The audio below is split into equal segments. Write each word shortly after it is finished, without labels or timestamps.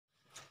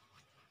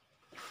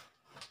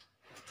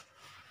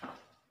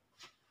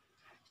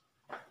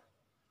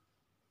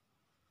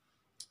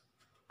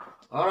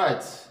All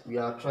right, we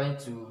are trying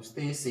to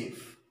stay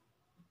safe.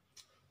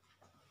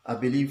 I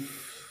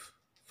believe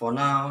for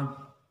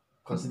now,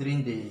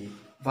 considering the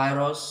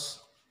virus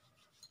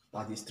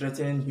that is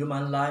threatening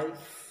human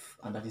life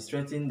and that is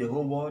threatening the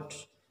whole world,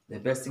 the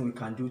best thing we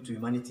can do to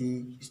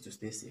humanity is to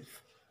stay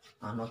safe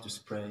and not to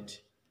spread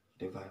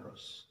the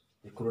virus,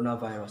 the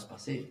coronavirus per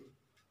se.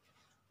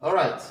 All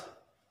right,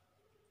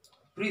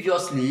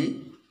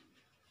 previously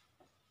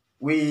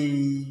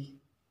we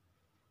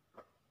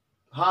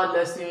had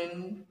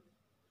lesson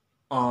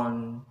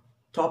on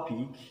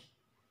topic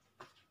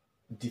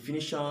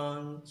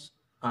definitions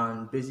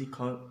and basic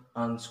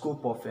and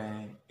scope of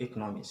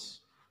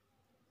economics.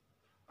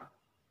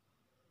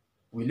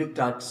 We looked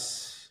at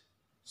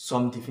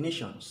some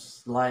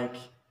definitions like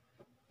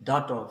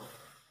that of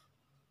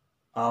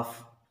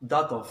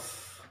that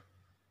of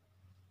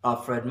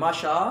Alfred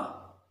Marshall.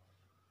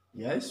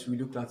 Yes, we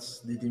looked at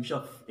the definition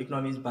of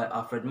economics by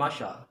Alfred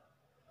Marshall.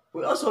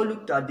 We also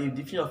looked at the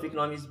definition of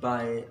economics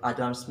by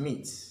Adam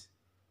Smith,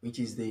 which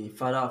is the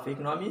father of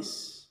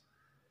economics.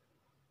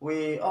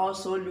 We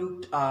also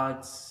looked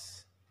at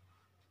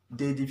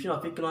the definition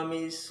of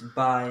economics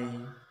by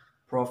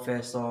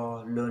Professor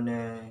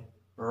Lionel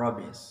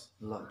Robbins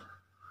Lord.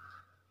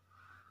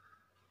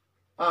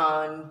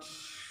 And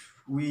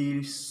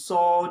we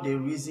saw the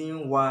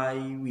reason why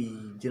we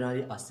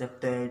generally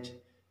accepted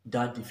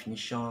that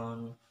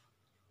definition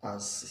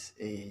as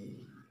a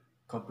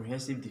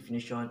comprehensive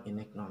definition in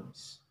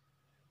economics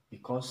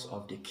because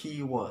of the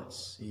key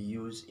words he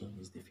used in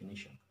his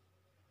definition.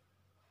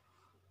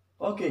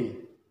 Okay,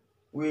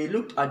 we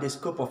looked at the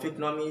scope of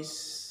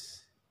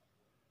economics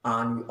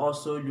and we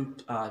also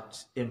looked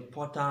at the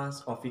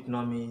importance of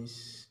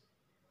economics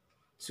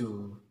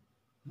to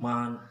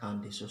man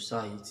and the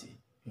society,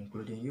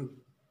 including you.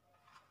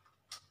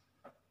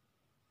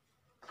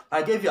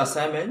 I gave you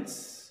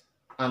assignments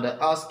and I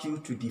asked you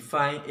to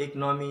define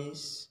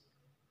economics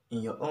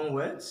in your own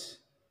words.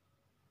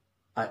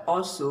 I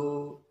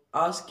also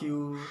ask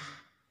you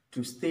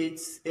to state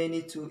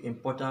any two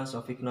importance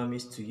of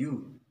economics to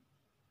you.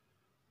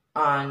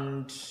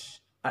 And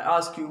I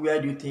ask you,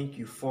 where do you think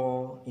you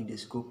fall in the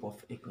scope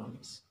of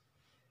economics?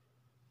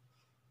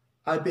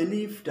 I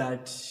believe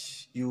that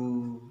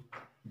you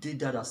did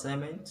that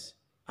assignment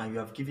and you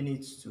have given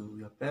it to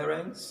your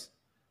parents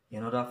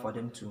in order for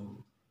them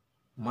to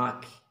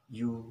mark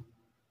you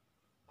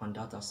on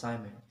that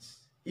assignment.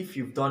 If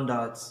you've done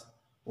that,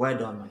 well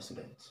done, my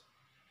students.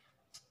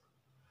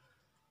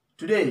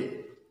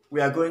 Today, we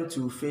are going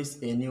to face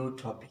a new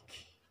topic.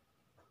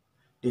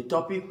 The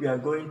topic we are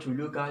going to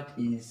look at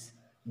is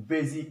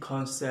basic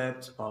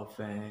concepts of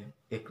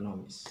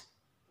economics.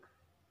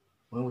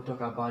 When we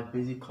talk about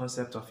basic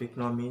concepts of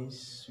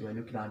economics, we are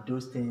looking at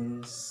those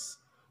things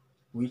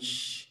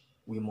which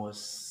we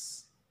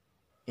must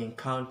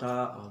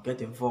encounter or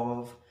get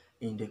involved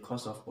in the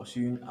course of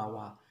pursuing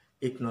our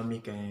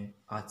economic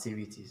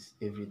activities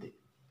every day.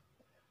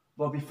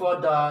 But before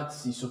that,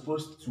 you're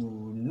supposed to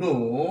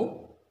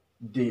know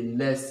the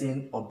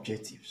lesson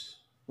objectives.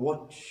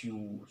 What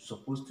you're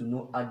supposed to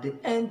know at the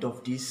end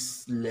of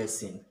this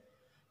lesson.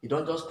 You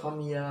don't just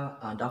come here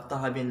and after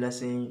having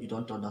lesson, you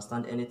don't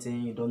understand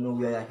anything, you don't know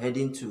where you're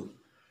heading to.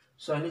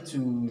 So I need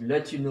to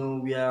let you know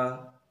where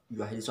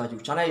you are heading. So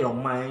you channel your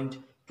mind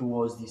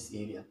towards this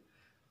area.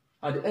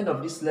 At the end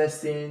of this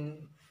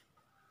lesson,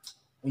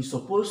 you're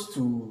supposed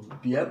to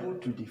be able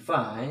to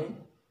define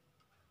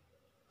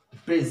the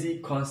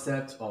basic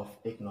concept of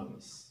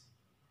economics.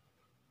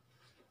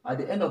 At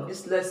the end of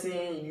this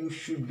lesson, you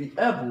should be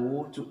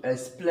able to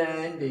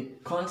explain the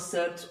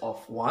concept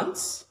of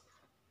wants,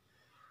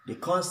 the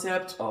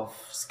concept of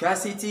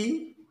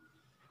scarcity,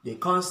 the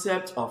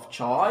concept of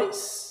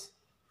choice,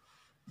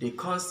 the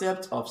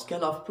concept of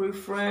scale of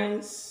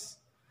preference,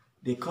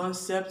 the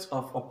concept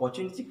of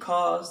opportunity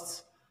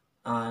cost,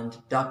 and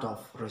that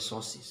of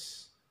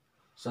resources.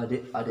 So at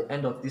the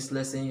end of this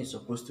lesson, you're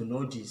supposed to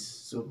know this.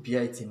 So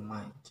bear it in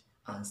mind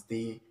and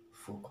stay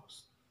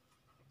focused.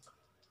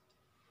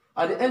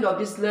 At the end of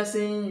this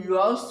lesson, you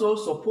also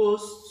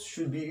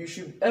should be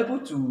able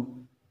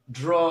to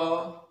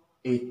draw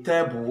a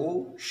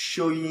table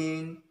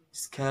showing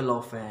scale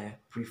of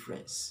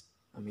preference.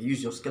 I may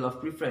use your scale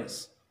of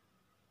preference.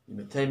 You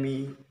may tell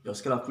me your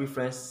scale of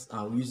preference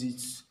and I'll use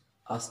it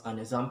as an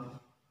example.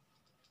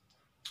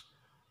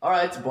 All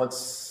right, but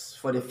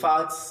for the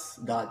fact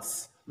that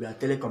we are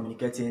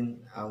telecommunicating,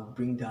 I'll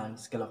bring down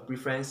scale of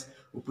preference.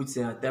 We'll put it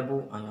in a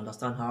table and you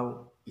understand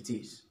how it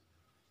is.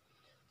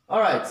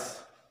 All right.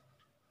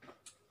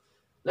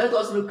 Let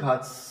us look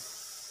at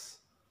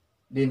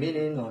the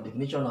meaning or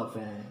definition of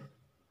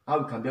how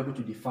we can be able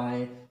to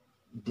define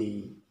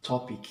the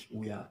topic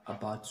we are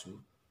about to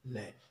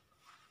learn.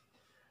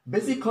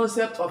 Basic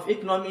concepts of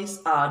economics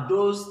are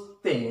those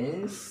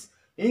things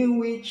in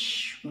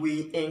which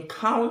we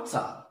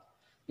encounter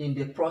in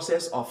the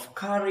process of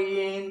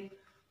carrying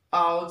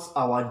out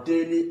our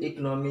daily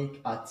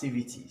economic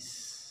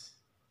activities.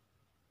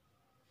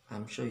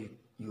 I'm sure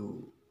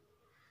you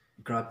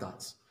grab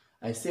that.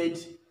 I said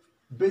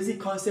Basic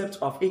concepts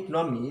of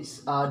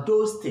economics are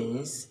those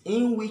things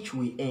in which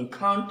we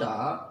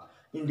encounter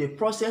in the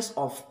process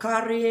of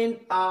carrying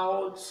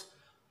out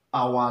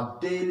our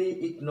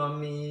daily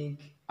economic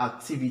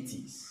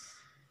activities,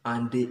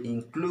 and they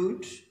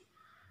include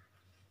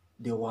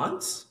the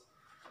wants,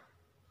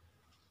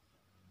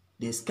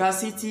 the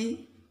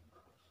scarcity,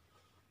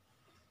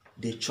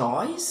 the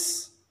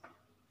choice,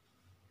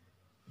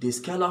 the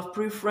scale of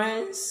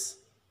preference,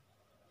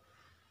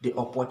 the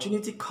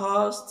opportunity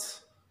cost,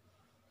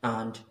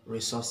 and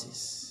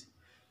resources.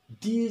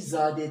 These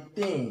are the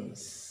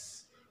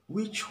things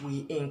which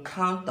we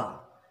encounter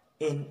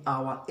in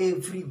our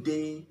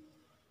everyday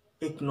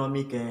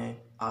economic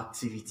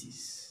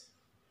activities.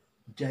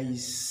 There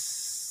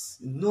is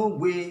no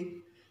way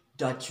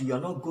that you are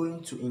not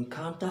going to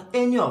encounter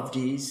any of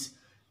these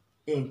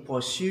in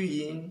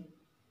pursuing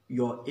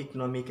your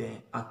economic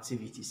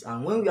activities.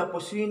 And when we are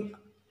pursuing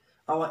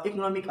our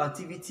economic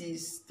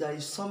activities, there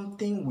is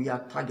something we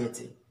are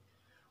targeting.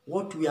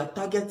 What we are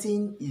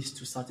targeting is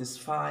to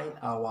satisfy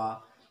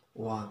our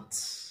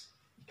wants.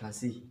 You can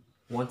see,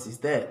 want is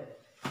there.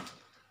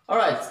 All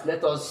right,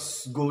 let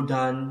us go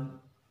down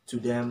to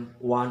them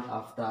one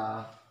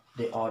after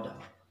the other.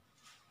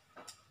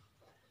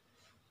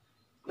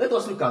 Let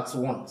us look at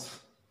wants.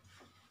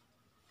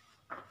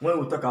 When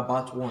we talk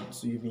about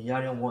wants, you've been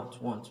hearing want.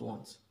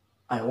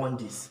 I want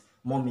this.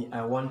 Mommy,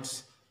 I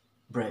want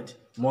bread.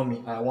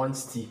 Mommy, I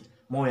want tea.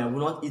 Mommy, I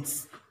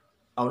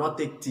will not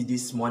take tea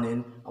this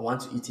morning. I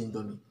want to eat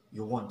Indomie.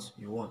 You want.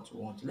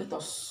 Let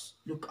us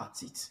look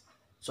at it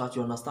so that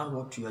you understand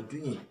what you are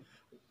doing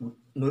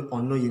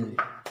unknowingly.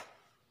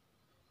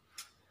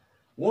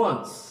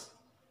 Wants.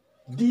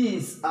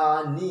 These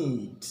are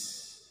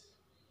needs,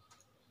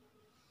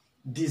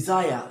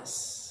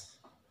 desires,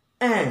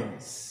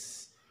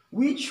 ends,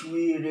 which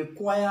we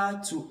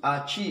require to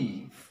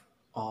achieve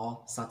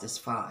or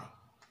satisfy.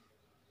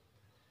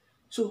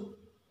 So,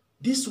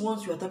 these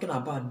ones we are talking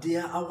about, they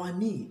are our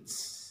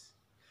needs.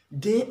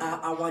 They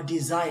are our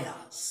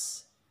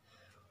desires.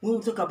 When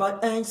we talk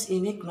about ends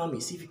in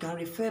economics, if you can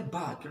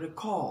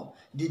recall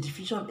the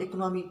definition of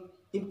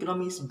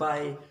economics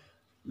by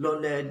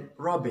Leonard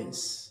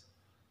Robbins.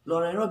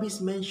 Leonard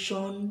Robbins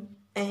mentioned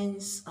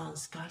ends and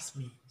scarce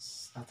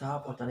means that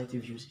have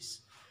alternative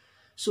uses.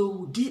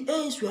 So the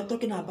ends we are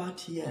talking about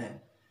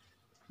here,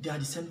 they are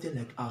the same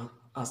thing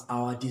as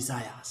our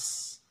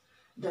desires.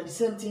 They are the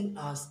same thing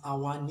as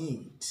our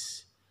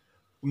needs.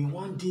 We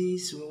want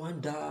this, we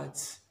want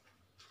that.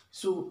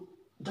 So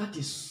that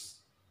is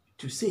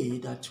to say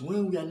that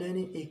when we are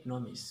learning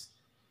economics,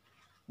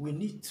 we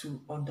need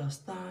to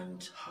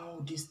understand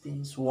how these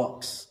things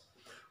works.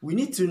 We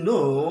need to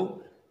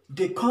know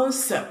the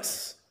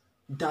concepts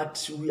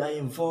that we are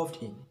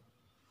involved in.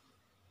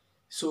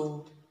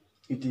 So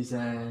it is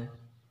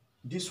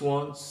this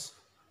ones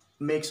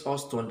makes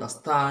us to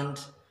understand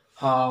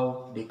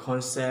how the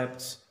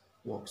concept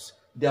works.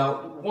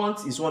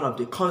 Want is one of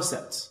the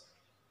concepts.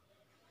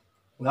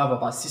 We have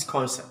about 6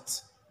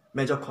 concepts,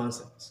 major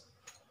concepts.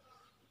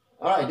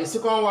 All right, the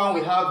second one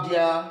we have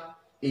there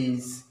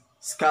is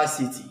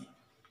scarcity.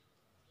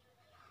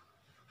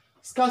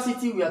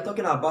 Scarcity we are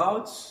talking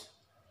about,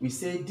 we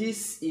say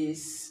this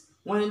is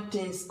when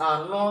things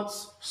are not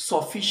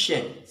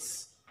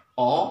sufficient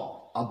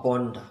or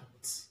abundant.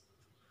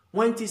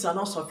 When things are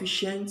not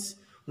sufficient,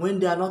 when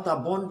they are not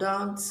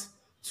abundant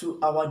to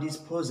our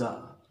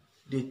disposal,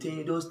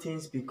 those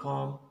things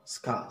become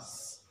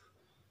scarce.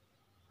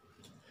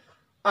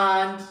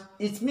 And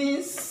it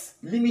means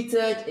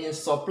limited in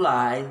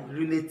supply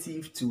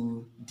relative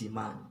to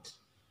demand.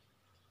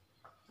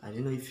 I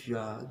don't know if you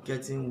are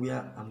getting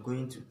where I'm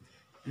going to.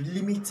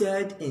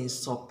 Limited in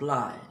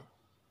supply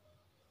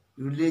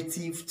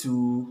relative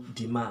to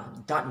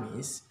demand. That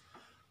means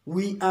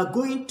we are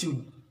going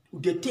to,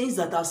 the things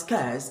that are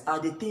scarce are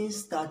the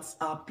things that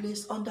are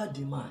placed under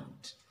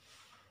demand.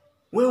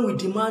 When we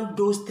demand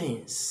those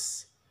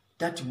things,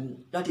 that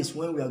is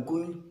when we are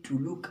going to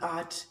look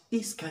at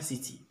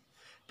scarcity.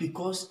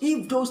 Because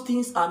if those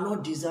things are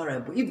not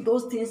desirable, if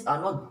those things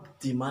are not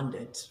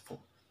demanded for,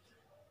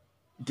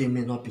 they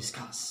may not be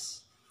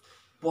scarce.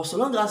 But so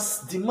long as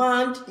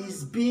demand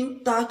is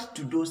being tagged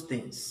to those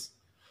things,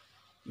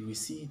 you will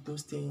see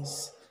those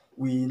things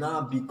will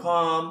now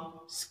become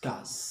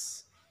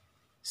scarce.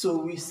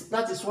 So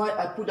that is why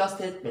I put that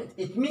statement.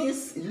 It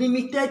means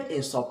limited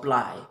in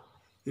supply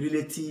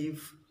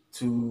relative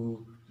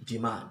to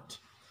demand.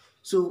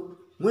 So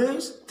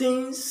when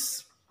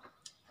things,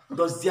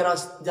 because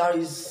there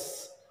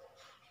is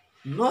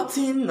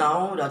nothing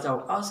now that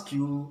I'll ask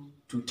you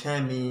to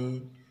tell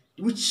me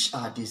which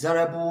are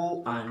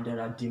desirable and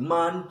there are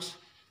demand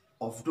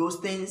of those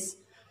things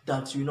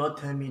that you not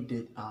tell me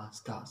they are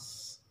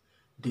scarce.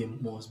 They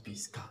must be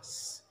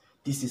scarce.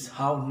 This is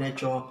how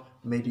nature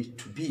made it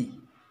to be.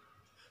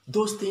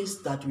 Those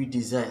things that we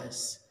desire,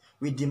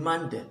 we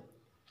demand them,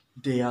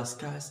 they are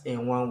scarce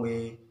in one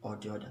way or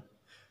the other.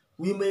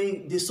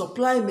 The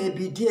supply may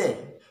be there,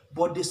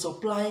 but the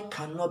supply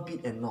cannot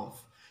be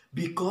enough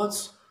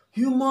because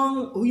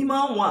human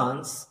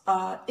wants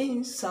are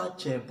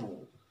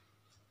insatiable.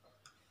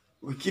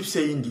 We keep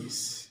saying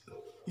this.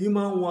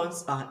 Human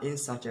wants are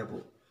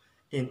insatiable.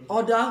 In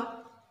order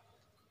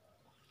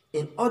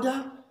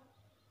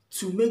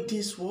to make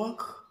this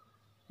work,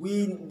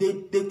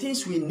 the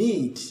things we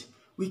need,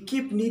 we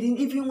keep needing,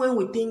 even when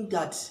we think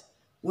that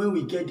when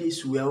we get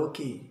this, we are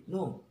okay.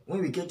 No,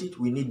 when we get it,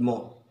 we need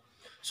more.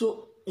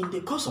 So in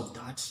the course of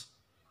that,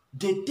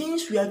 the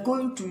things we are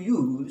going to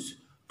use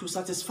to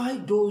satisfy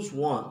those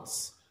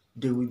wants,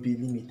 they will be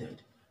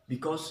limited,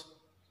 because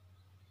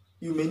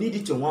you may need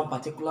it in one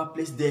particular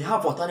place. They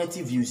have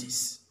alternative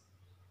uses.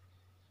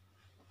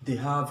 They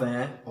have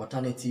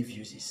alternative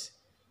uses,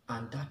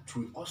 and that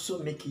will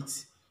also make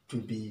it to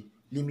be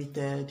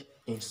limited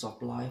in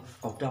supply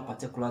of that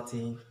particular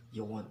thing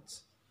you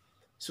want.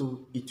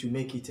 So it will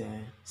make it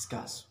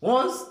scarce.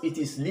 Once it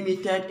is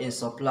limited in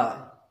supply,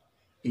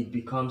 it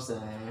becomes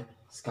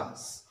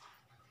scarce.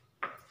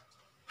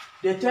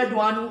 The third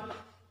one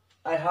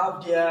I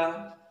have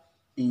there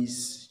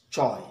is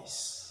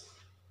choice.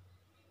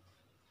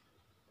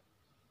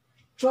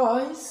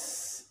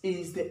 Choice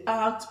is the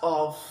act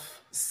of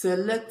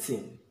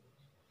selecting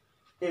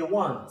a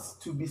want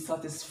to be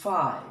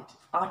satisfied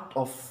out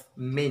of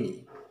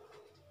many.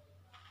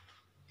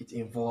 It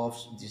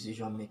involves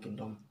decision making,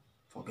 don't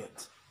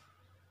forget.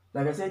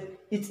 Like I said,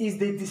 it is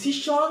the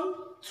decision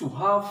to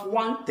have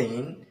one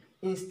thing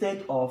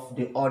instead of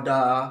the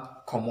other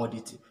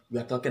commodity. We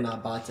are talking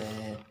about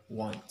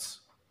want.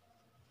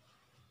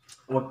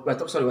 We're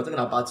talking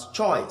about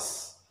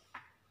choice.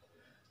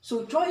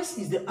 So choice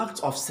is the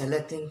act of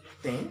selecting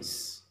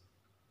things,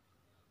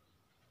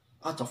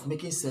 out of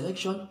making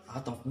selection,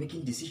 out of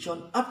making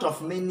decision, out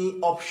of many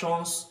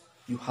options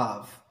you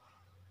have.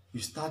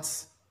 You start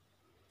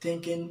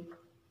thinking,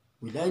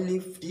 will I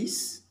leave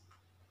this?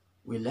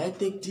 Will I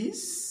take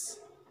this?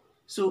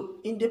 So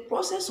in the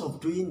process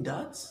of doing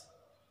that,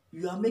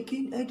 you are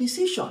making a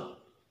decision.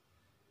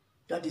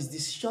 That is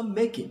decision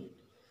making.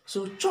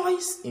 So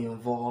choice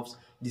involves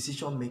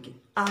decision making.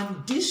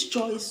 And this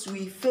choice,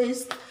 we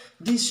face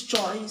this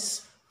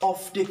choice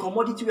of the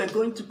commodity we are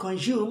going to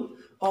consume,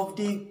 of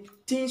the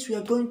things we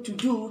are going to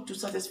do to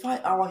satisfy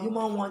our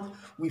human want.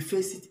 We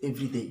face it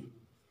every day.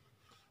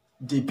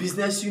 The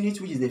business unit,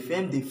 which is the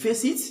firm, they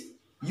face it.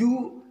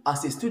 You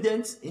as a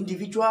student,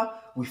 individual,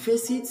 we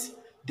face it.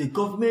 The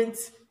government,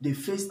 they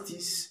face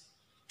this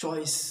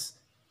choice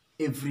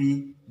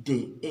every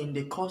day in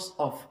the course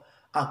of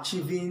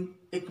achieving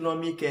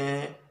economic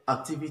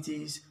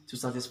activities to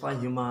satisfy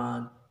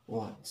human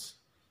wants.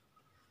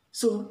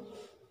 So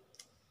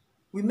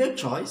we make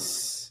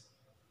choice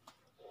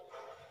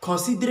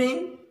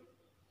considering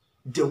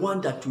the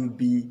one that will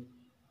be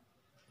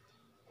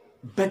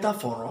better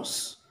for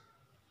us.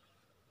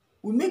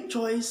 We make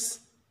choice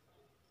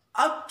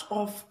out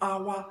of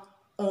our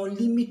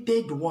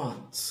unlimited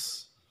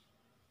wants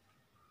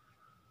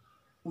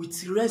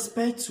with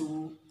respect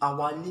to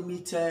our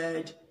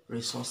limited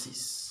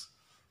resources.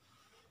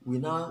 We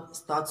now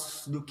start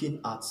looking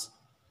at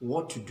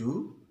what to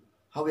do,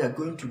 how we are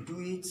going to do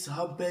it,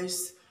 how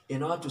best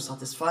in order to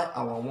satisfy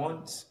our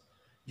wants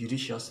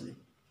judiciously.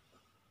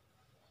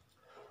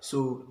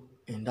 So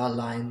in that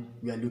line,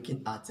 we are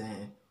looking at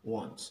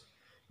wants.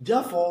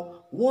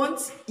 Therefore,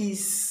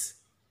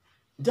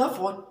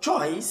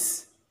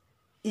 choice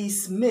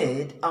is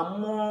made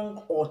among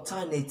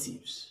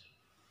alternatives,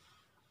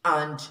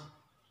 and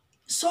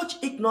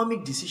such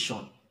economic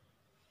decisions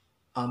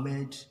are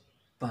made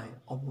by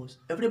almost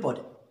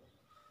everybody.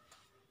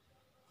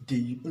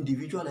 The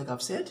individual, like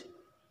I've said,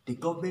 the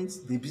government,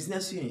 the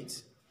business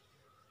unit,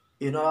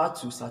 in order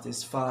to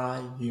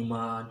satisfy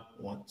human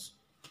wants.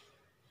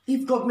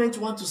 If government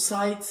want to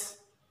site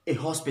a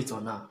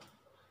hospital now,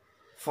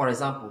 for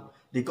example,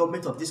 the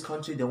government of this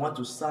country, they want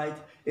to site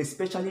a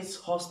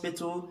specialist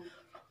hospital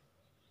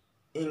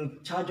in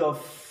charge of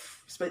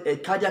a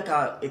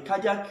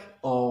cardiac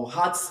or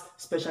heart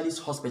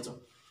specialist hospital.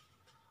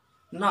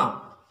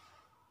 Now,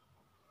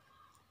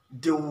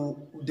 they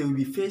will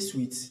be faced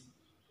with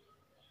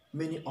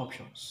many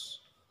options.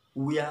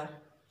 Where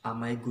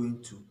am I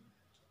going to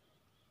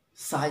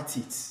site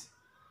it?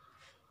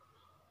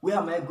 Where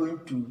am I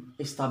going to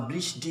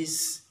establish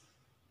this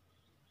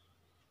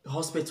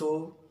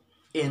hospital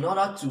in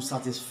order to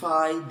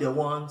satisfy the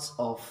wants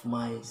of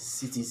my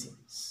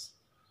citizens?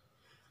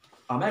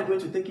 Am I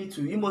going to take it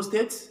to Imo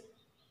State?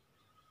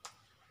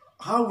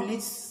 How will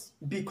it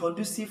be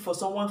conducive for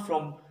someone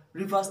from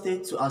River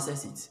State to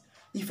access it?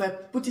 If I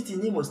put it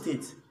in Imo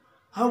State,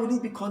 how will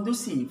it be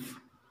conducive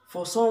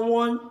for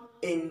someone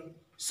in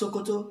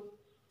Sokoto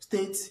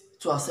State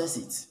to access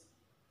it?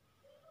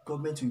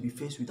 Government will be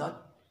faced with that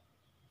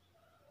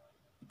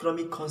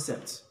economic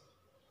concept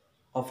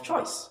of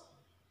choice.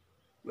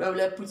 Where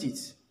will I put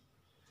it?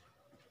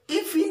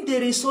 Even the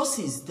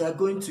resources they are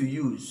going to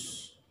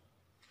use,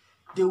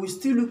 they will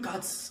still look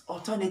at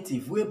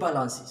alternative way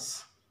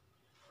balances.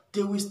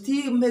 They will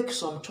still make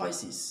some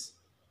choices.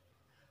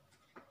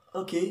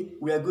 Okay,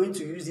 we are going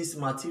to use this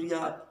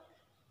material.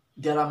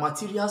 There are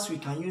materials we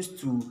can use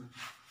to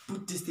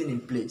put this thing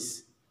in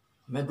place.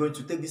 Am I going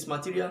to take this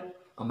material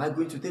Am I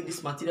going to take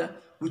this material?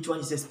 Which one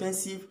is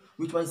expensive?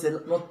 Which one is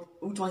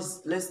which one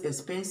is less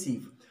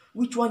expensive?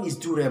 Which one is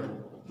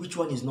durable? Which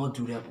one is not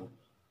durable?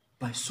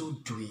 By so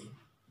doing,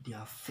 they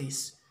are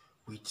faced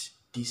with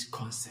this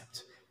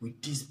concept,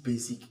 with this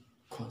basic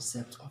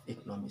concept of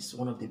economics,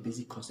 one of the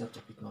basic concepts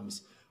of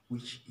economics,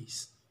 which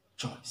is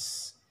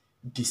choice,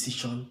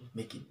 decision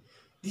making.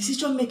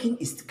 Decision making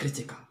is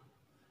critical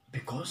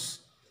because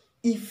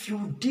if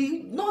you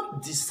did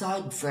not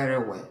decide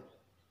very well,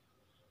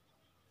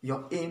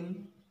 your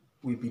aim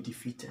will be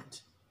defeated.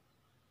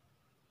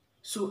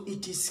 So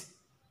it is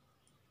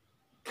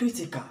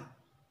critical.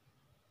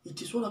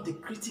 It is one of the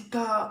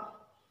critical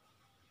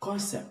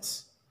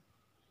concepts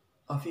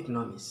of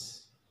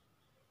economics.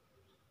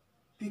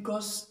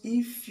 Because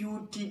if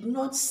you did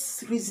not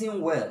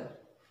reason well,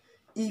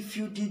 if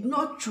you did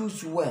not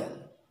choose well,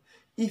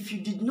 if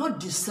you did not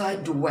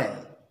decide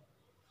well,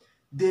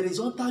 the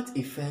resultant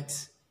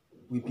effect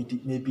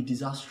may be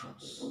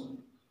disastrous.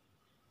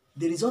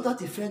 The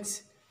resultant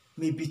effect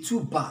may be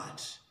too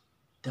bad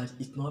that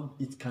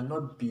it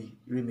cannot be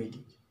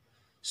remedied.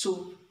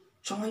 So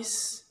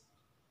choice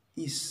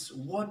is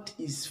what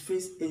is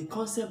a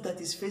concept that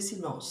is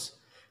facing us,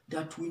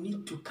 that we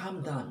need to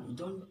calm down. We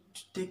don't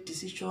take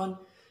decision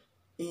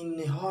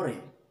in a hurry.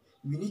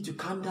 We need to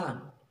calm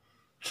down.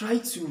 Try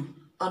to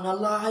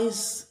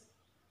analyze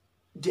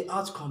the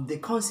outcome, the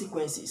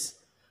consequences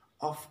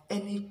of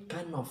any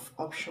kind of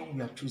option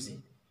we are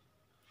choosing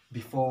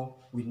before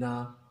we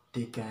now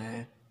take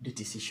the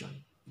decision.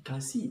 You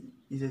can see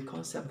it's a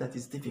concept that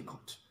is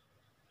difficult.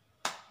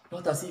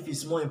 Not as if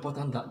it's more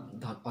important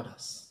than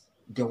others.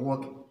 They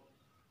work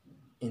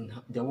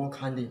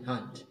hand in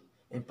hand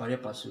in pari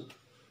passu.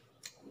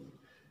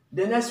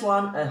 The next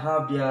one I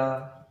have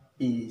there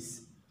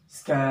is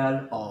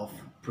scale of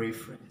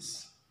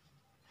preference.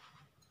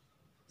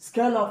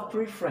 Scale of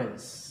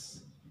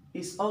preference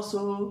is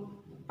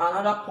also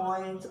another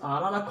point,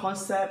 another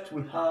concept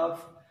we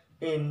have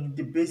in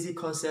the basic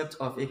concept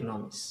of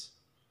economics.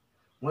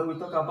 When we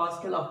talk about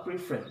scale of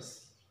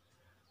preference,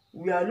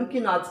 we are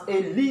looking at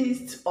a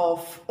list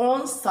of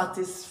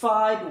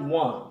unsatisfied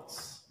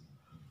wants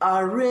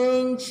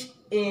arranged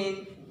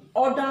in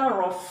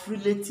order of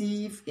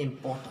relative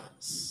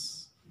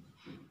importance.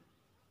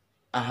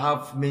 I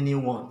have many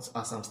wants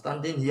as I'm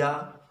standing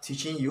here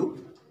teaching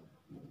you.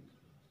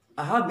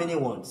 I have many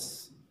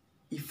wants.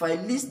 If I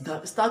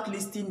start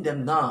listing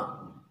them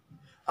down,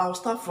 I'll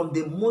start from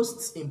the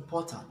most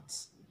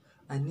important.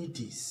 I need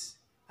this.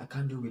 I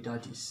can't do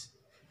without this.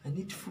 I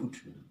need food.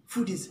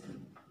 Food is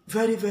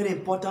very, very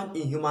important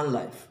in human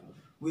life.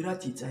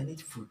 Without it, I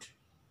need food.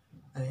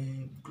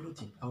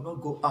 Clothing. I will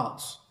not go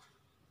out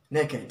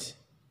naked.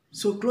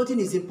 So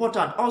clothing is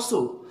important.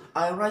 Also,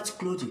 I write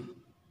clothing.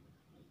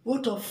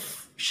 What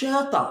of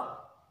shelter?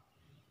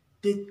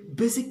 The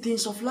basic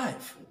things of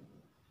life.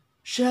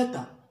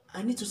 Shelter.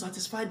 I need to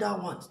satisfy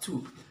that one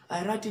too.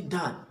 I write it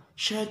down.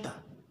 Shelter.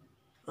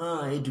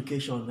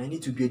 Education. I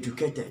need to be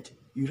educated.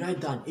 You write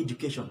down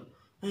education.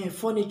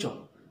 Furniture.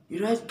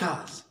 You write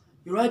cars.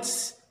 You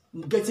write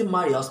getting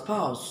married or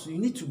spouse. You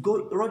need to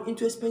go run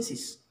into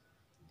expenses.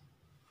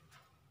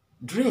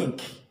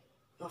 Drink.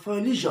 For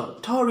leisure.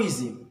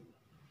 Tourism.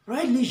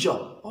 Right? Leisure.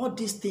 All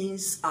these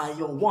things are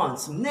your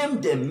wants.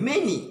 Name them.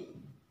 Many.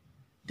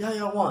 They are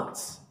your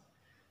wants.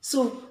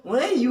 So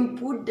when you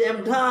put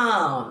them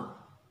down,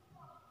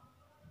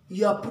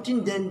 you are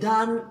putting them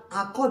down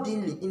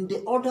accordingly in the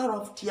order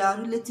of their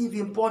relative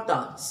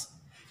importance.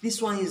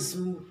 This one is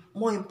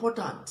more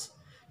important.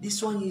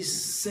 This one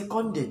is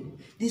seconding.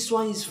 This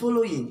one is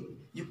following.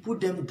 You put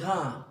them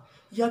down.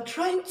 You are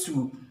trying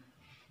to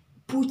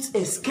put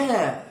a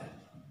scale,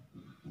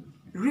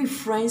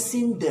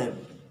 referencing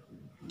them.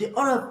 The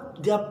order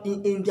they are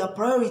in their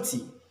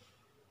priority.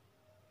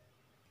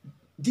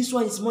 This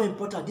one is more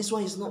important. This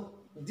one is not.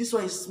 This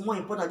one is more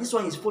important. This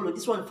one is followed.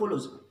 This one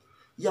follows.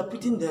 You are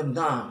putting them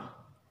down.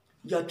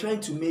 You are trying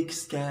to make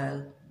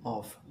scale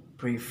of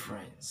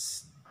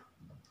preference.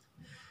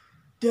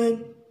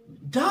 Then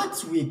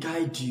that will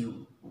guide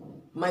you.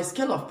 My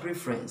scale of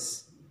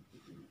preference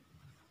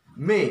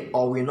may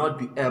or will not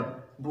be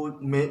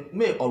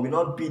may or will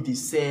not be the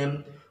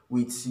same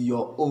with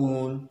your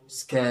own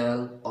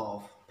scale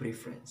of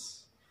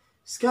preference.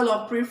 Scale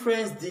of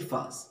preference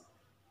differs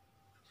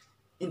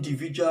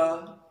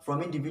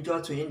from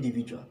individual to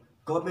individual,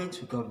 government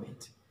to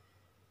government,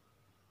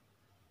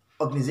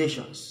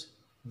 organizations,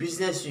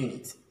 business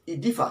units.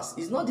 It differs.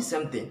 It's not the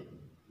same thing.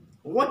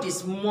 What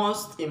is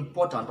most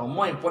important or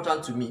more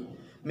important to me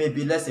may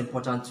be less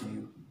important to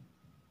you.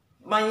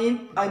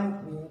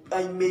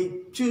 I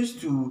may choose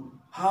to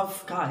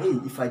have car. Hey,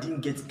 if I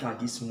didn't get car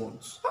this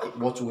month,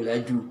 what will I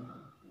do?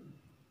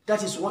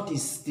 That is what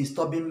is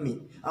disturbing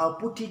me. I'll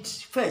put it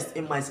first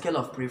in my scale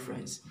of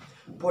preference.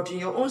 But in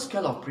your own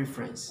scale of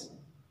preference,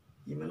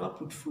 you may not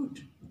put food.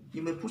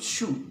 You may put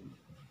shoe.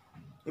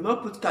 You may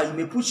not put car. You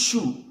may put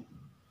shoe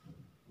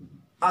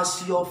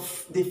as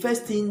the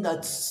first thing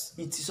that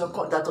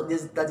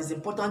is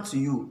important to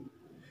you.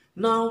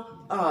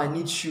 Now, I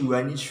need shoe.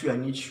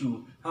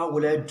 How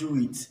will I do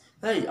it?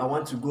 Hey, I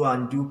want to go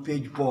and do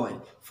page boy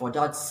for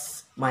that.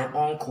 My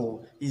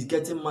uncle is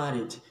getting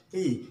married.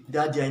 Hey,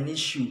 daddy, I need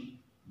shoe.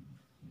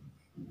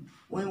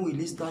 When we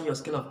list down your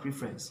scale of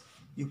preference,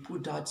 you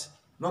put that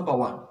number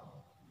one.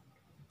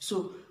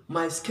 So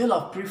my scale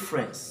of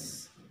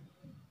preference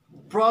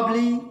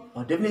probably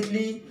or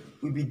definitely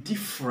will be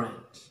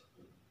different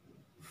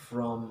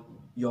from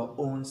your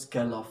own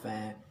scale of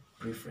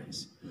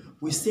preference.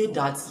 We say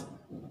that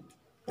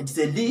it's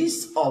a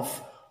list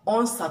of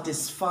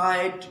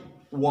unsatisfied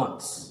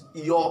wants,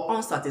 your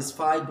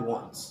unsatisfied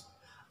wants,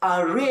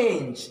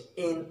 arranged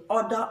in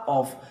order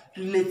of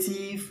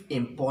relative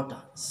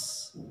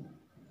importance.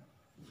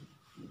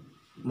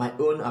 My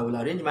own, I will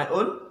arrange my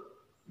own,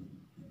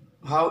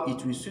 how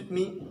it will suit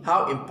me,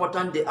 how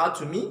important they are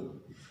to me.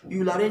 You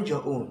will arrange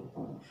your own.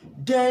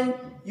 Then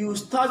you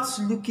start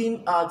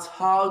looking at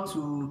how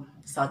to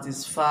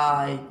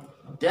satisfy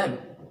them.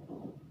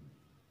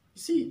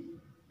 You see,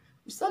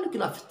 you start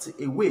looking at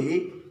a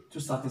way to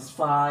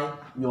satisfy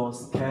your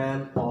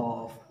scale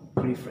of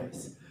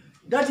preference.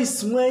 That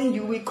is when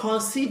you will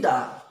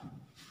consider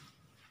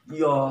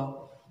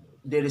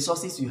the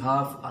resources you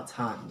have at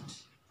hand.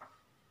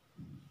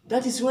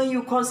 That is when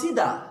you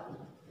consider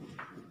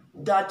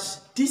that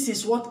this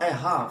is what I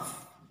have.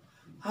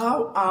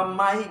 How am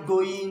I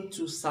going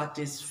to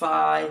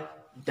satisfy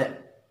them?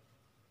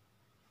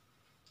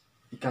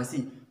 You can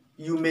see,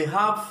 you may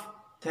have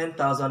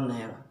 10,000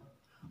 naira,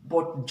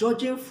 but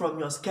judging from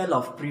your scale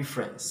of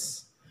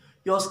preference,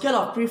 your scale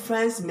of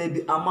preference may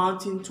be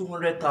amounting to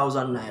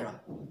 200,000 naira.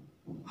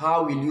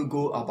 How will you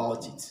go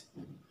about it?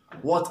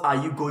 What are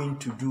you going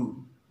to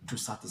do to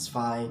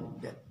satisfy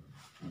them?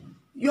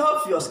 You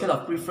have your scale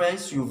of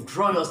preference, you've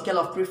drawn your scale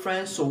of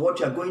preference, so what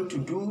you're going to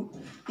do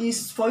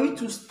is for you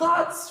to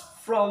start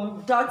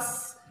from that,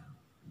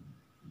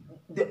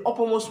 the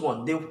uppermost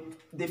one,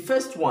 the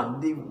first one,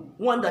 the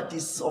one that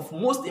is of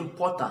most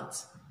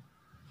importance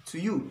to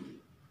you.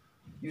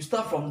 You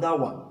start from that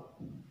one.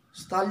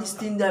 Start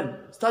listing them,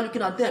 start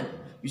looking at them.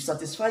 You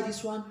satisfy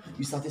this one,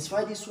 you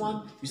satisfy this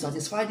one, you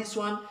satisfy this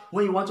one.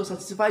 When you want to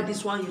satisfy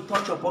this one, you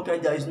touch your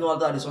pocket, there is no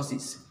other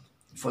resources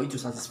for you to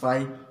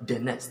satisfy the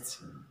next.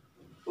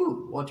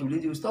 What will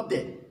you do? Stop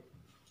there.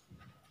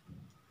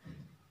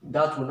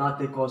 That will now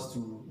take us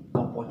to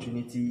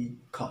opportunity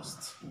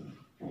cost.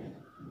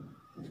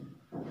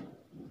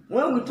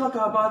 When we talk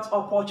about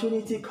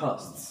opportunity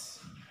costs,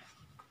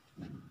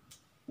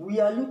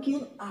 we are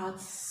looking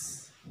at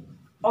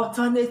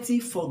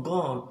alternative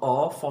forgone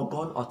or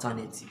forgone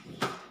alternative.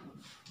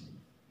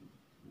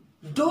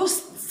 Those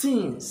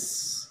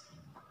things.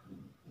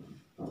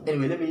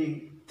 Anyway, let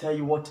me tell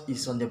you what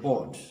is on the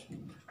board,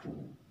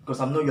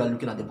 because I know you are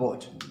looking at the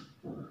board.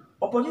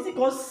 Opportunity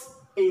cost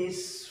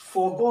is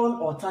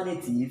foregone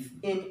alternative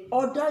in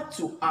order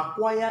to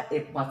acquire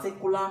a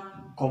particular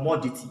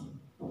commodity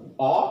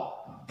or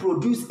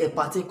produce a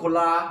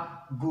particular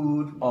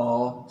good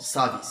or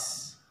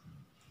service.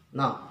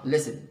 Now,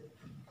 listen.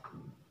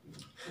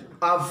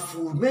 I've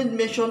made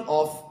mention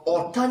of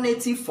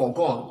alternative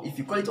foregone. If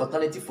you call it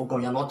alternative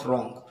foregone, you're not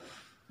wrong.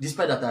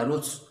 Despite that I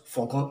wrote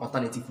foregone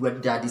alternative, where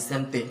they are the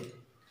same thing.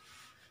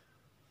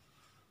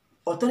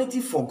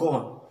 Alternative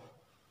foregone.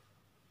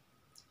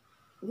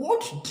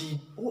 What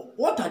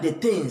are the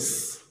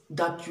things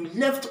that you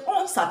left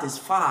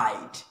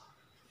unsatisfied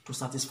to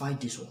satisfy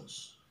these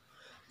ones?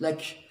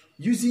 Like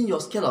using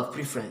your scale of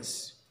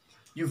preference,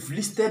 you've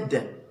listed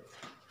them.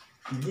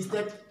 You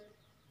listed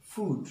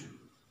food.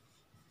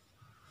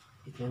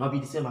 It may not be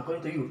the same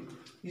according to you.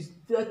 You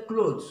listed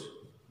clothes.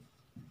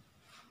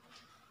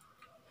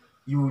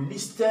 You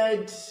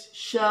listed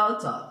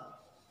shelter.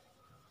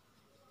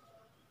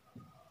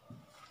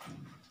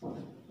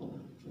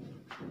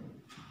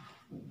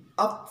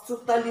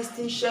 After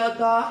listing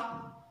shelter,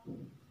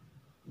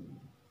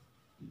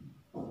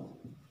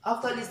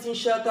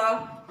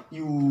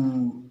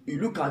 you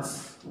look at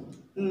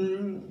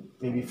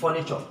maybe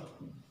furniture.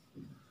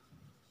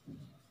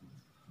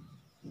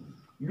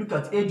 You look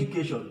at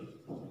education.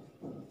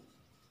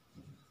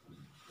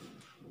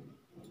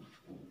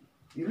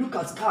 You look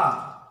at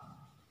car.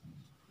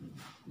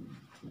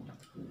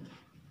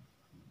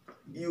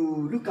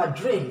 You look at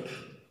drink.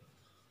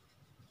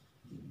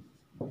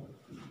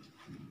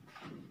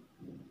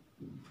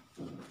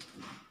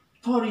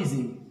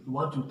 Tourism, you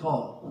want to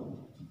tour.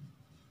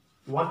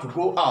 You want to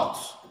go out.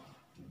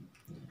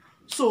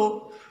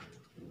 So,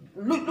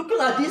 looking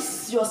at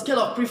this, your scale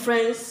of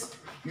preference,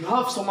 you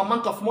have some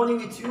amount of money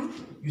with you.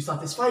 You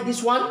satisfy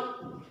this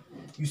one.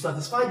 You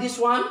satisfy this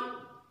one.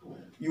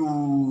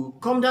 You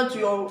come down to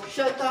your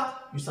shelter.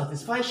 You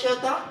satisfy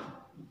shelter.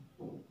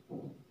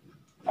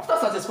 After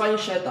satisfying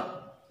shelter,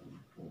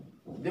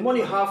 the money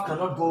you have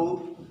cannot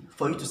go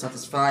for you to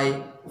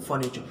satisfy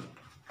furniture.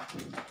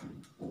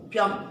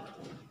 Piam.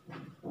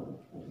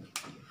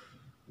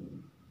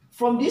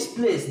 From this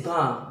place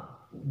down,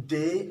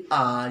 they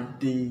are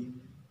the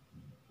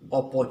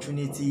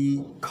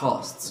opportunity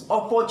costs.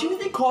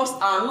 Opportunity costs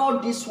are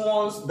not these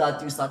ones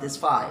that you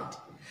satisfied.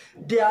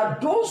 They are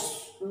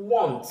those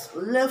wants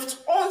left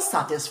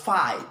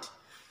unsatisfied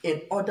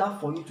in order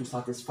for you to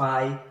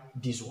satisfy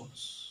these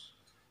ones.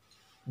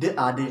 They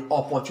are the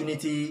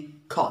opportunity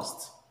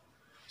cost.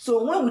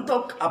 So when we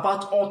talk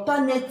about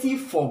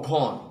alternative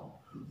forgone,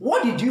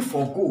 what did you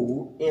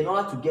forgo in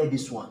order to get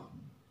this one?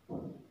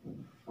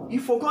 You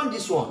forgone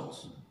these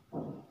ones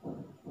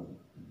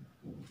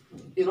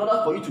in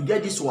order for you to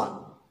get this one.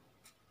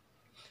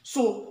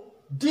 So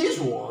these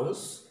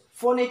ones,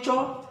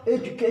 furniture,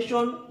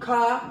 education,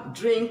 car,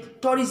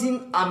 drink,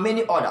 tourism, and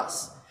many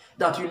others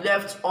that you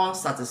left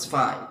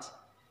unsatisfied,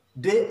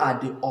 they are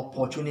the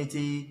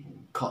opportunity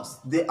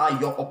cost. They are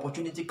your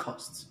opportunity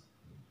cost.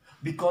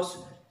 Because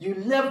you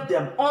left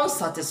them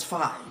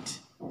unsatisfied.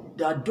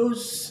 They are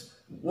those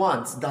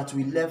ones that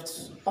we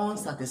left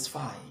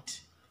unsatisfied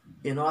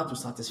in order to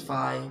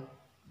satisfy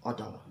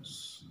other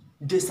ones.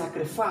 They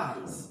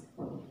sacrifice.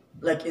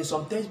 Like in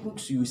some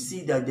textbooks, you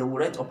see that they will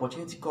write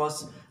opportunity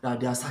costs that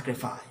they are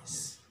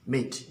sacrifice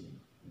made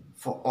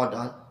for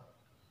other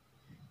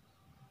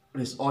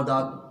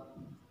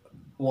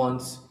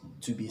ones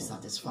to be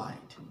satisfied.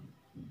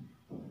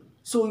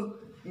 So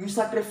you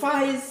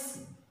sacrifice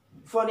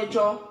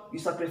furniture, you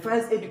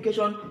sacrifice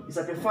education, you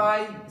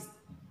sacrifice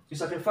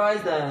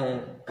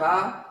the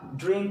car,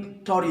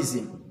 drink,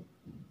 tourism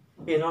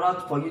in order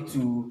for you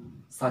to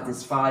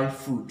satisfy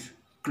food,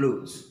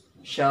 clothes,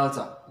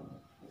 shelter,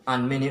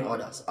 and many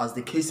others, as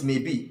the case may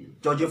be,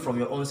 judging from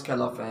your own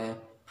scale of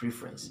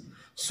preference.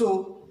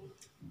 So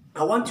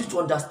I want you to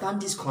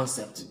understand this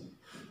concept,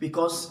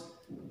 because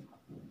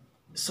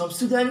some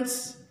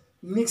students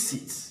mix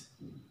it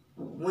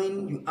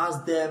when you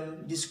ask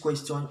them this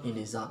question in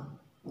exam.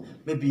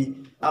 Maybe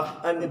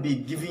I may be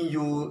giving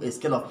you a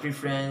scale of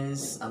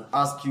preference and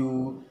ask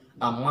you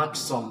and mark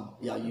some.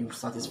 Yeah, you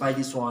satisfy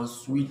this one.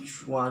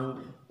 Which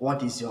one?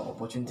 What is your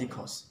opportunity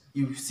cost?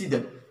 You see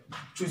them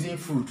choosing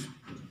food,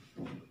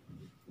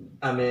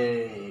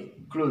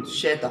 clothes,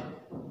 shelter.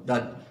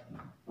 That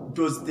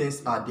those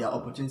things are their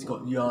opportunity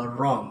cost. You are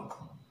wrong.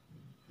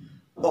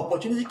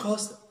 Opportunity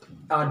costs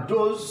are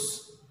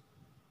those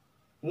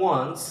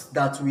ones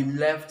that we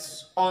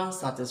left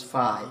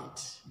unsatisfied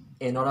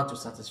in order to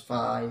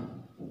satisfy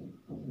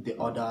the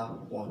other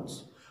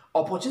ones.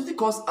 Opportunity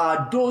costs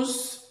are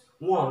those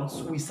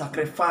ones we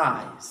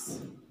sacrifice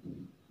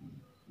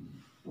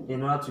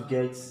in order to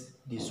get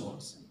these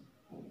ones.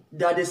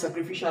 They are the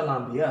sacrificial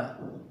lamb, yeah.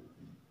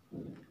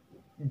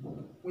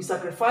 We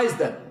sacrifice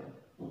them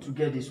to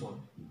get this one.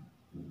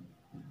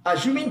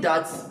 Assuming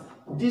that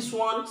this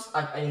one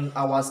in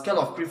our scale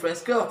of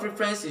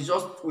preference is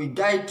just we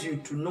guide you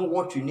to know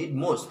what you need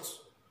most.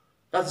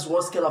 That is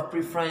what scale of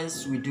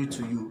preference will do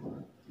to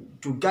you.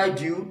 To guide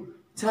you,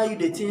 tell you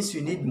the things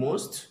you need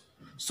most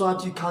so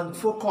that you can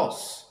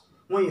focus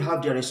when you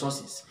have the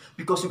resources.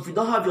 Because if you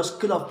don't have your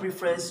scale of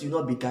preference, you'll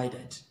not be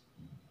guided.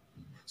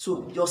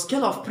 So your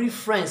scale of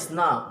preference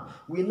now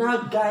will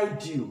now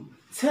guide you,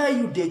 tell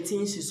you the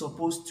things you're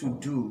supposed to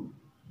do,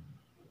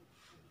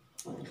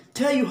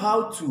 tell you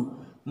how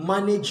to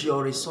manage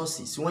your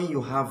resources when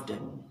you have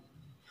them.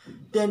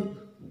 Then,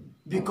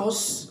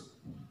 because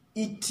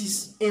it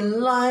is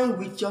in line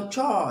with your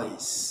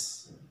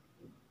choice.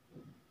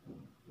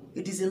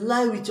 It is in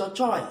line with your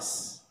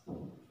choice.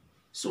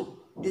 So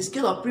the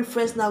scale of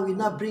preference now will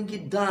not bring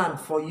it down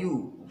for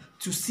you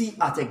to see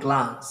at a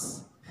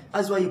glance.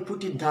 That's why you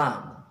put it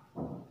down.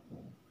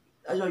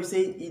 That's why you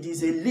say it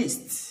is a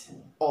list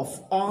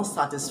of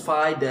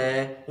unsatisfied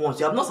ones.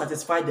 You have not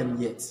satisfied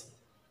them yet,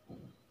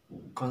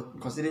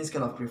 considering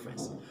scale of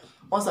preference.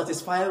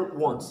 Unsatisfied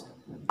ones,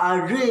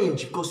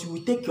 arrange, because you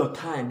will take your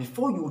time.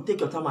 Before you will take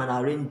your time and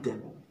arrange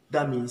them,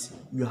 that means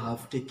you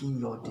have taken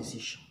your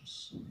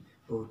decisions.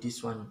 Oh,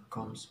 this one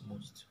comes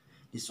most.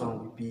 This one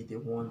will be the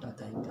one that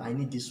I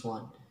need this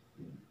one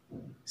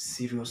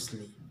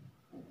seriously.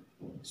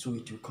 So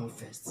it will come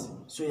first.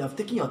 So you have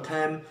taken your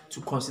time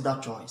to consider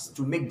choice,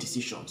 to make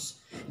decisions.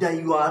 Then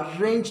you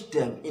arrange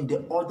them in the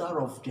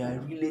order of their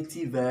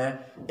relative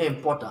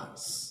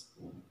importance.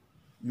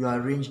 You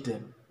arrange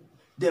them.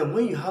 Then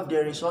when you have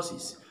their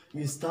resources,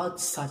 you start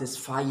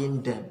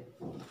satisfying them.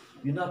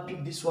 You now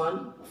pick this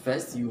one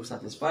first, you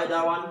satisfy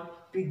that one.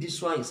 Pick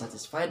this one, you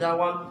satisfy that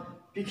one.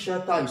 Pick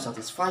shelter, you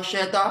satisfy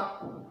shelter.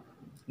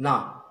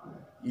 Now,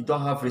 you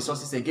don't have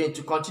resources again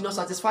to continue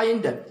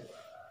satisfying them.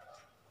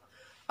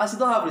 As you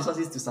don't have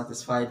resources to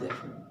satisfy them,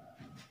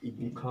 it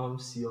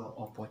becomes your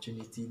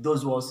opportunity.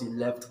 Those ones you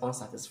left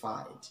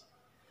unsatisfied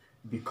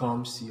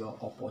becomes your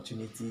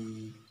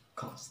opportunity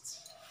cost.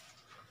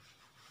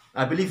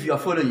 I believe you are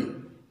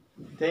following.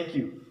 Thank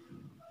you.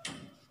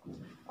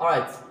 All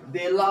right,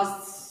 the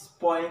last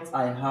point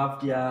I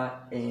have there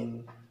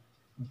in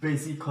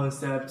basic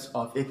concepts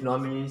of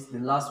economics, the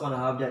last one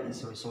I have there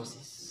is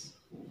resources.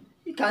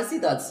 You can see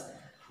that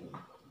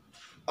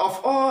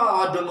of all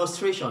our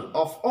demonstration,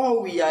 of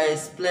all we are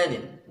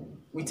explaining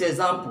with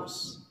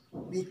examples,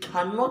 we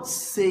cannot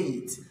say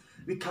it,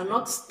 we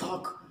cannot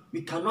talk,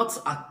 we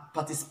cannot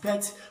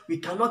participate, we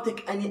cannot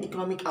take any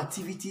economic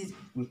activities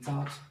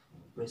without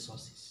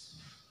resources.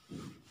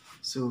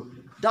 So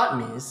that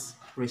means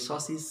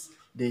resources,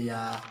 they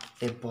are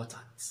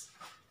important.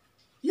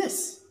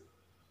 Yes,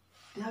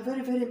 They are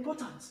very, very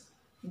important.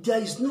 There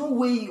is no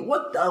way.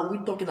 What are we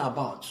talking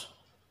about?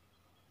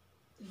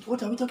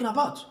 What are we talking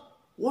about?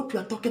 What we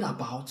are talking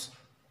about,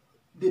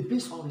 they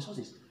base on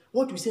resources.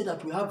 What we say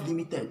that we have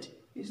limited,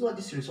 it's not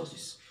these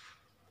resources.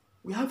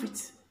 We have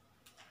it.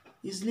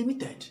 It's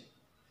limited.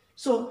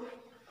 So,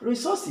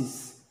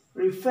 resources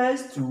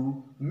refers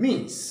to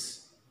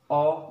means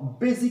or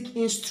basic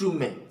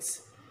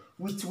instruments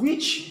with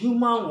which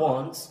human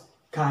wants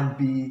can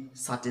be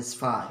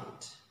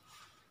satisfied.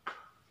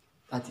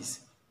 That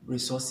is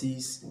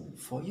resources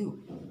for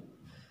you.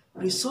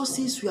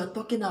 Resources we are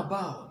talking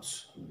about,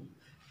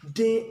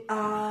 they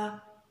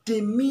are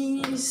the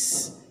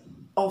means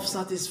of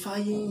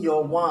satisfying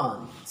your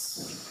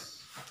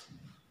wants.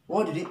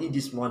 What did you eat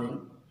this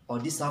morning or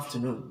this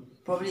afternoon?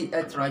 Probably you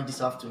ate right this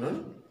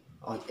afternoon,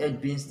 or you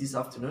ate beans this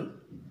afternoon,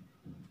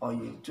 or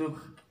you took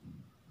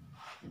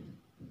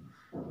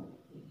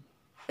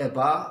a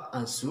bar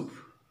and soup.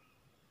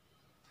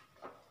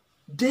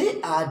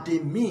 They are the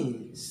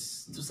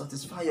means to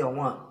satisfy your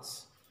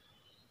wants.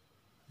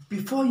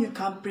 Before you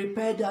can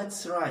prepare that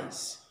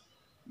rice,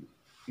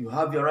 you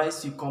have your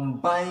rice, you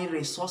combine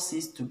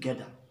resources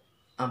together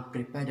and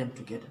prepare them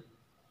together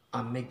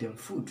and make them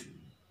food.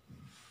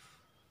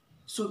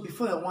 So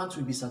before your wants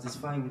will be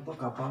satisfied, we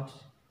talk about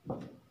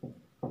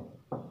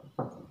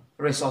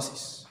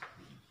resources.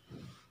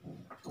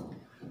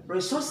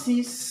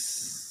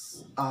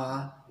 Resources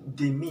are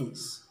the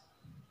means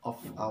of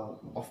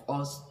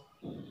us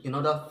in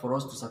order for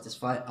us to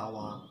satisfy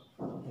our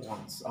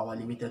wants, our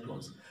limited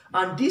ones.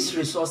 And these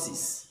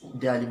resources,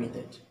 they are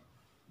limited.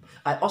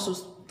 I also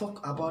talk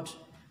about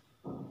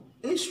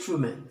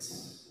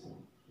instruments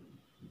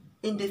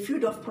in the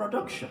field of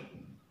production.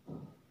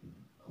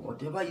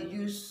 Whatever you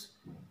use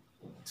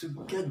to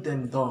get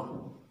them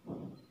done,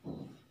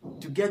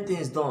 to get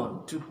things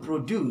done, to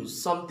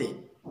produce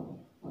something,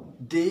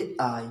 they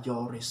are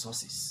your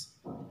resources.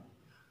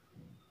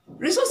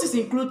 Resources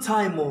include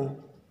time.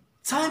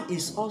 Time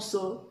is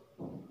also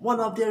one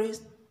of the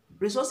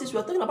resources we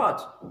are talking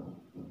about.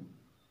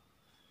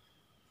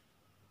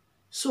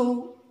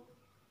 So,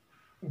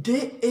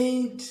 they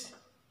aid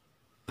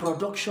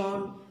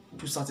production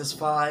to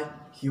satisfy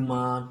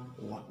human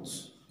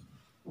wants.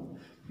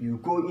 You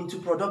go into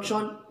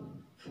production,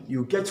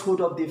 you get hold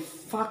of the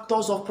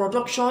factors of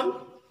production,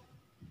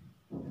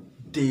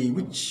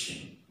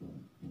 which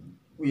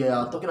we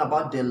are talking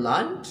about: the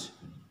land,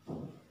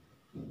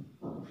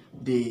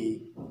 the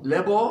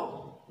labor,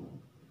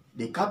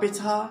 the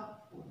capital,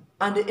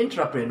 and the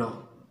entrepreneur.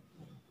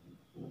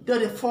 They are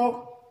the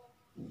 4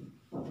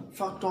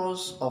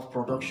 factors of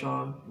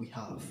production we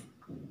have.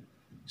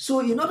 So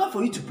in order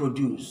for you to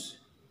produce,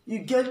 you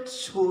get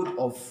hold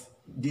of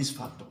these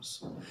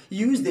factors.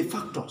 You use the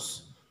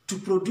factors to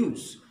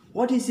produce.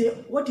 What is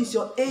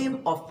your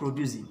aim of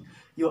producing?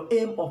 Your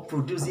aim of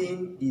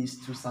producing is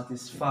to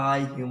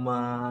satisfy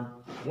human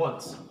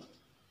wants.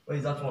 What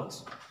is that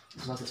want? To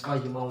satisfy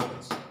human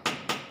wants.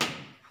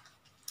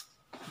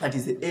 That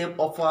is the aim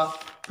of our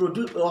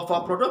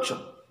production,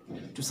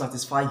 to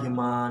satisfy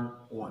human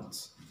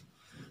wants.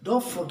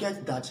 Don't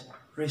forget that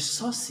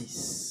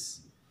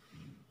resources,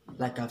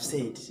 like I've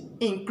said,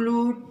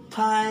 include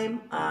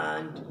time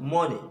and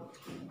money.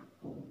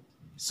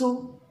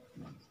 So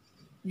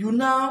you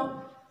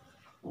now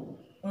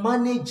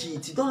manage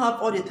it. You don't have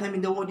all the time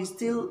in the world, it's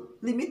still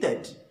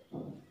limited.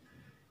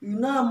 You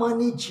now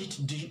manage it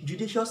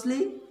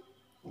judiciously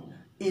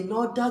in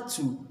order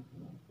to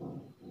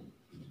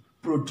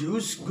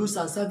produce goods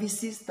and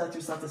services that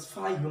will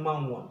satisfy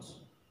human wants.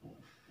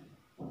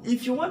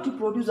 If you want to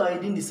produce and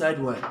you didn't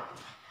decide well,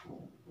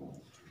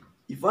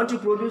 if you want to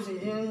produce, you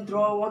didn't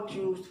draw what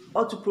you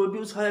ought to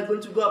produce, how you're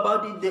going to go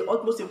about it, the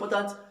utmost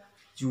important,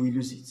 you will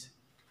lose it.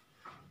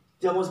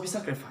 There must be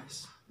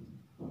sacrifice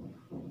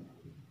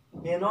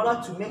in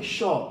order to make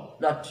sure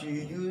that you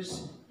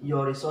use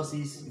your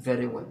resources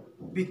very well,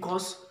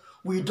 because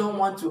we don't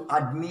want to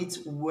admit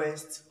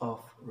waste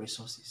of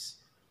resources.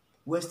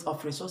 Waste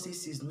of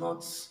resources is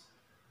not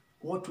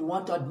what we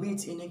want to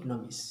admit in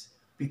economics,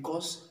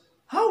 because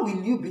how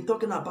will you be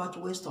talking about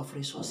waste of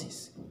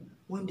resources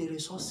when they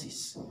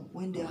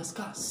are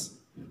scarce,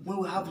 when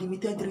we have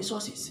limited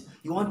resources?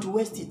 You want to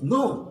waste it?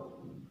 No,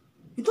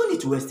 you don't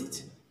need to waste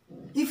it.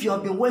 If you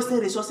have been wasting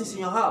resources in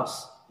your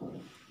house,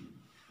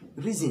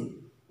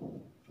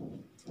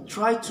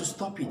 try to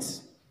stop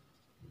it.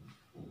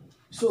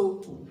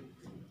 So,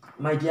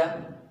 my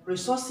dear,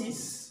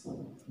 resources,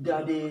 they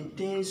are the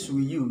things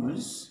we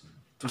use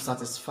to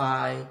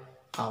satisfy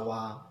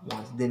our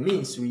wants, the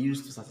means we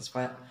use to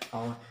satisfy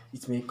our.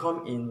 It may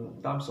come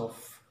in terms of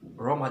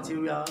raw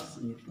materials,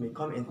 it may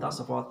come in terms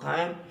of our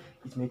time,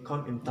 it may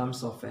come in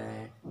terms of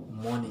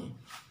money.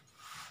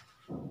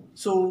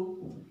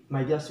 So,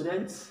 my dear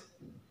students,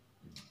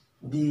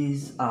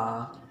 these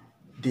are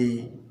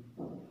the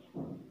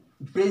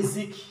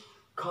basic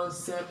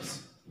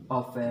concepts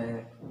of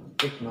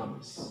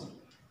economics.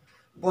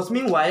 But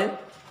meanwhile,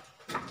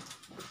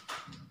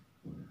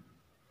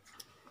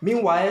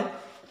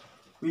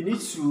 we need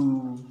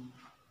to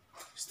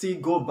still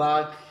go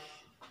back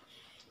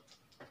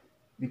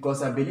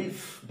because I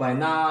believe by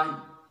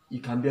now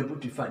you can be able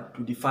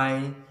to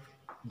define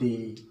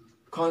the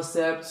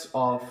concepts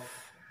of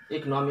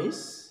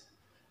economics,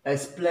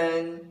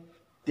 explain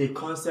the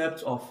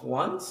concept of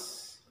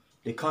wants,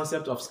 the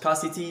concept of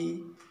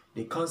scarcity,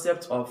 the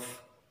concept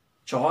of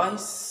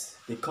choice,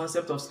 the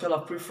concept of scale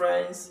of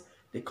preference,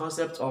 the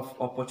concept of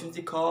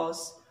opportunity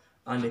cost,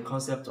 and the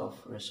concept of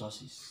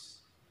resources.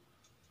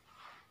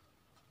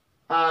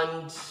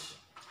 And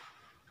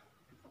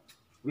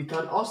we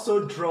can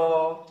also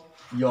draw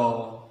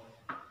your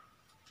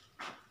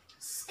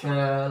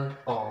scale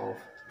of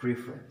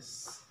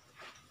preference.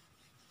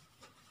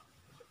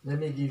 Let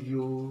me give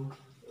you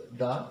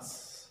that.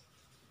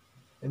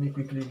 Let me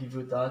quickly give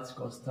you that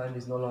because time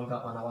is no longer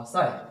on our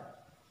side.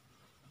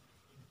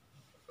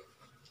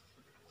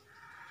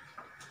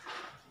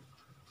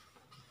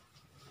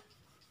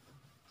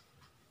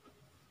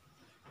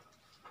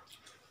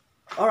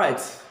 All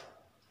right,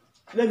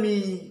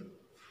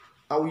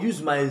 I will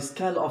use my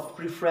scale of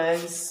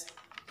preference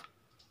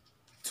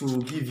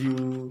to give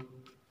you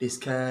the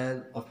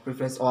scale of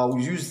preference, or I will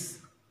use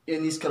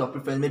any scale of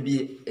preference,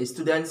 maybe a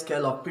student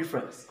scale of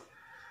preference.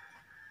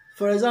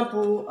 For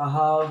example, I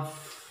have,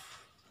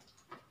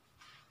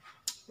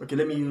 okay,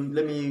 let me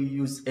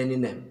use any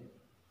name.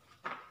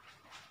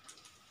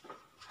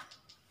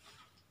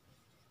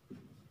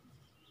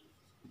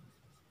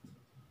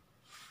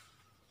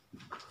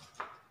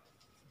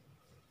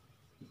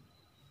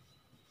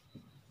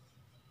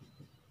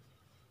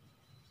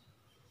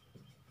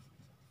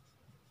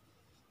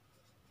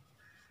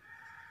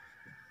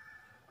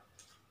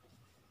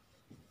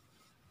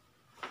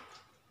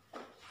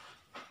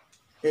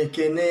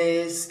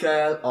 Ekene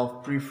scale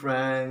of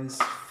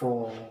preference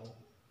for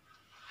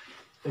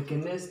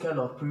Ekene's scale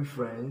of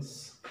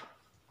preference,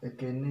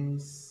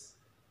 Ekene's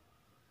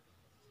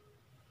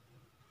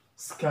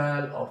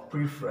scale of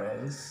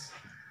preference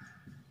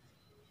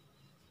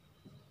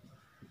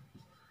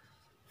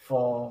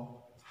for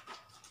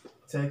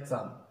third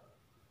term.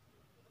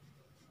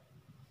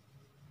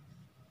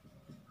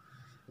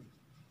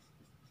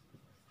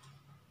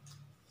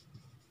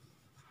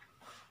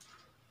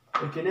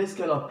 Ekene's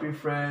scale of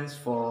preference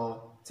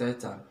for third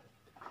term.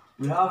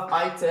 We have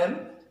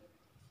item,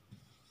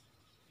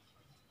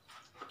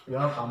 we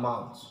have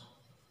amount.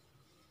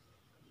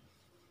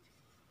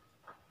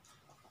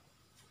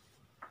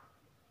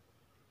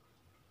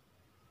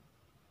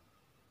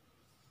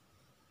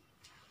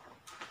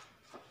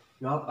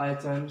 You have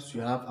items,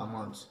 you have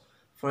amounts.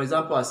 For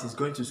example, as he's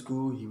going to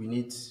school, he will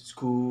need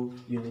school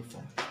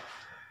uniform.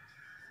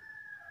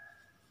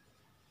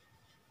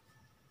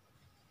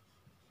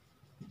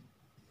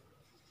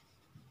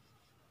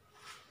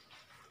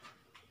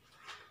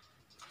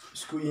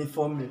 School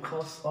uniform will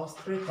cost us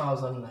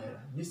 3,000 naira.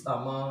 This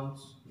amount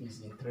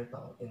is in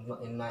 3,000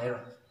 in naira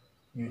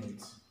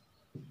units.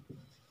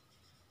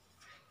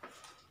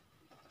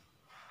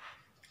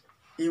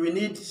 He will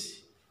need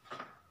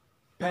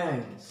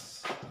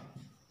pens,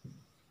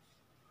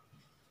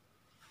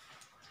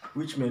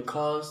 which may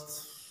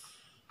cost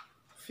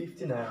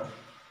 50 naira.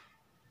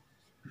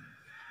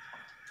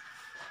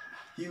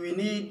 He will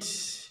need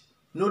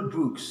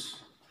notebooks,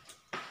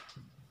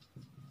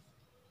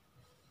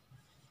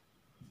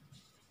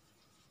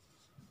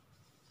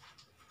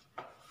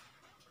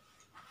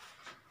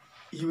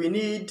 he will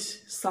need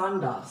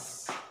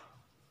sandals,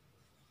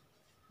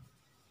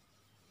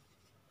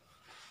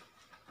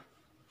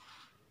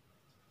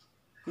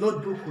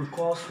 notebook will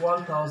cost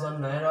 1,000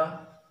 naira.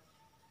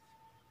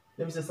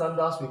 Let me say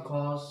sandals will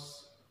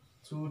cost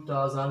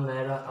 2,000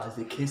 naira, as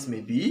the case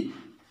may be.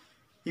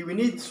 He will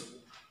need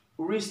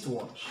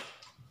wristwatch.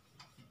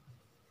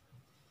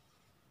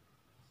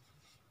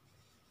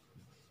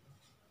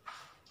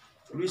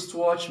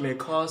 Wristwatch may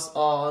cost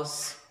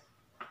us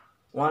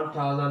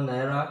 1,000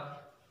 naira.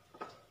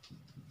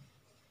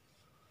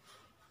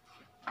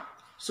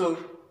 So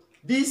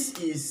this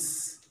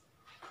is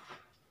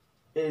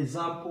an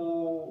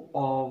example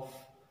of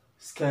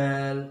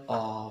scale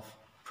of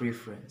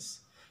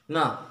preference.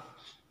 Now,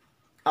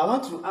 I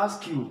want to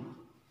ask you,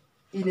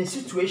 in a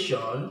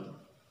situation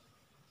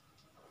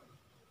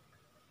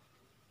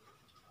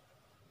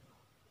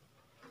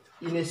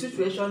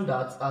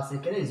that as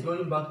Ekene is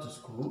going back to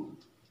school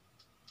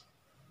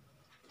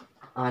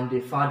and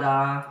the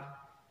father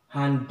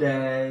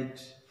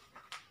handed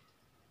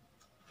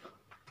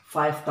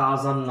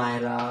 5,000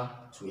 naira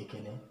to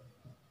Ekene.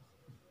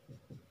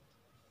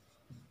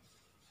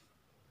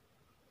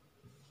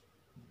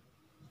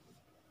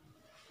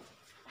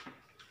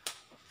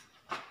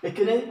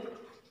 Ekene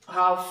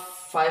have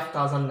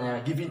 5,000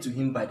 naira given to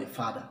him by the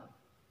father.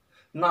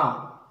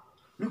 Now,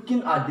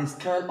 looking at the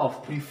scale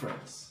of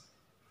preference,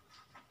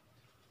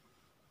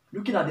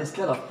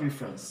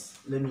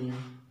 let me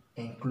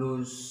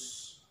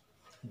enclose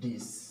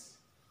this,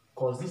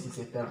 because this is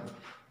a table.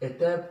 A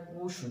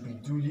table should be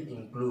duly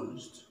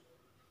enclosed.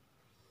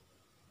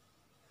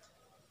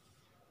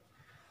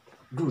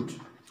 Good.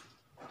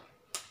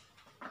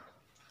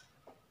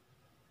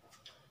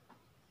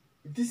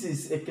 This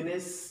is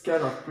Ekene's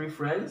scale of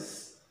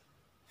preference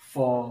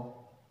for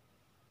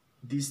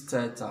this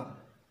third term,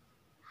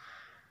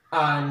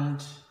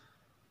 and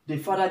the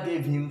father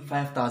gave him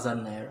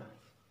 5,000 naira.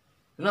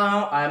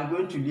 Now I am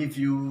going to leave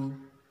you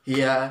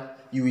here.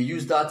 You will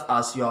use that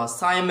as your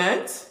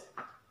assignment.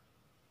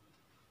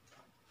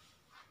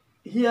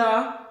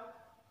 Here,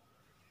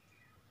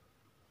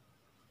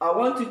 I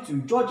want you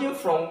to, judging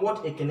from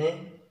what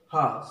Ekene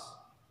has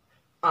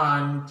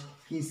and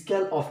his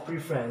scale of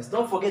preference.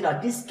 Don't forget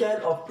that this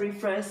scale of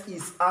preference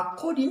is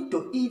according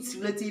to its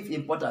relative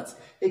importance.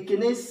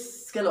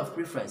 Ekene's scale of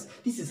preference.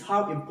 This is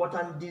how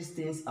important these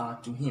things are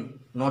to him,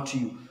 not to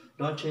you.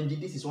 Don't change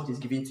it. This is what is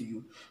given to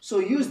you. So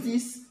use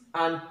this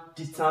and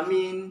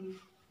determine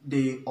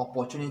the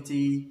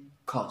opportunity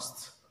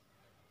cost.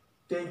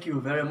 Thank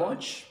you very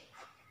much,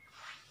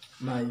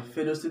 my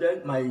fellow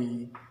student,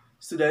 my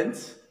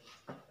students.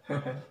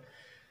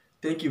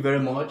 Thank you very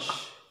much.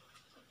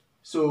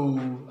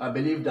 So I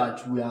believe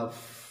that we have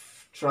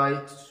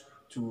tried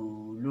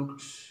to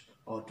look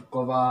or to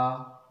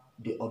cover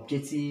the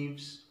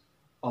objectives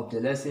of the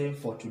lesson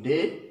for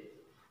today,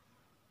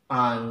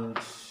 and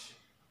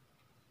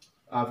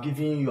I've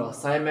given you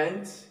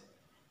assignment.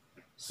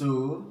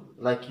 So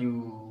like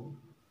you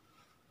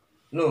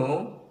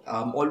know,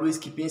 I'm always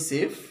keeping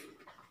safe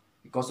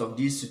because of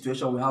this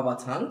situation we have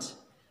at hand.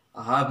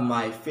 I have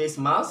my face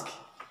mask,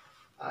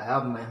 I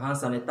have my hand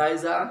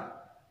sanitizer,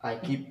 I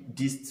keep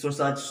this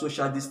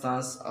social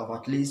distance of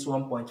at least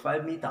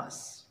 1.5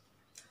 meters.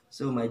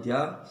 So my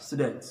dear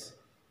students,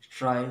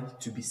 try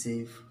to be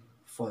safe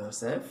for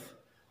yourself,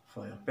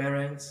 for your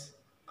parents,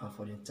 and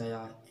for the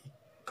entire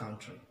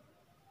country.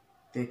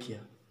 Take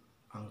care,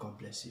 and God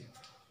bless you.